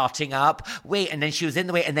was starting up. And then she was in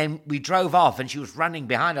the way, and then we drove off and she was running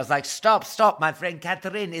behind. I was like, stop, my friend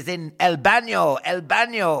Catherine is in El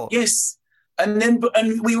Baño. Yes. And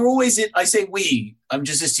we were always in, I say we, I'm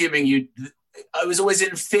just assuming I was always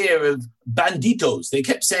in fear of banditos. They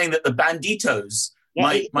kept saying that the banditos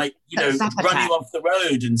might run you off the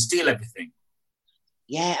road and steal everything.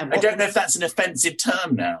 Yeah. I don't know if that's an offensive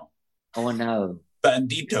term now. Oh, no.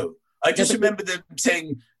 Bandito. I just remember them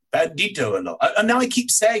saying bandito a lot. And now I keep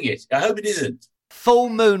saying it. I hope it isn't. Full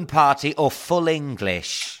moon party or full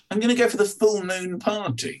English? I'm going to go for the full moon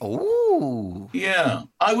party. Ooh. Yeah.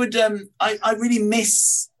 I would, I really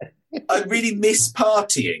miss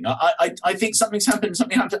partying. I think something's happened to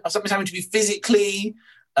me physically.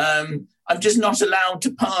 I'm just not allowed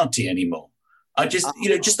to party anymore. I just,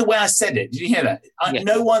 just the way I said it. Did you hear that?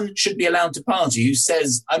 No one should be allowed to party who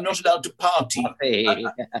says, I'm not allowed to party.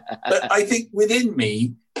 But I think within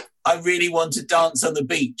me, I really want to dance on the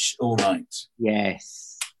beach all night.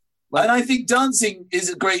 Yes. Well, and I think dancing is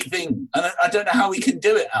a great thing. And I don't know how we can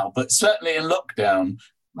do it, Al, but certainly in lockdown,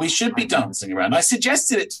 we should be dancing around. I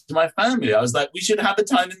suggested it to my family. I was like, we should have a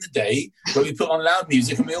time in the day where we put on loud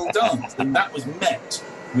music and we all dance. And that was met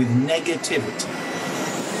with negativity.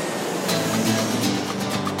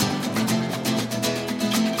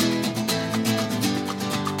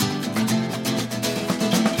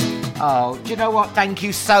 Oh, do you know what? Thank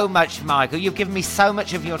you so much, Michael. You've given me so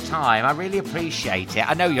much of your time. I really appreciate it.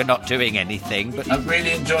 I know you're not doing anything, but... I've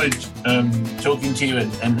really enjoyed talking to you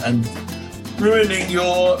and ruining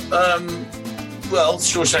your,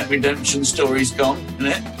 Shawshank Redemption story's gone, isn't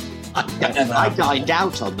it? I dined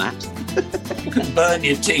out on that. You can burn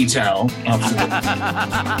your tea towel afterwards.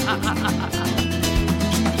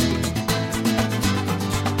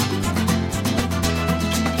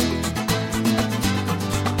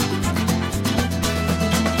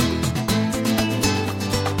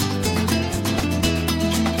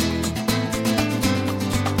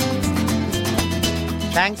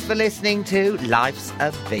 Thanks for listening to Life's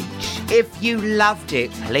a Beach. If you loved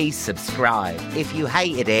it, please subscribe. If you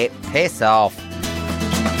hated it, piss off.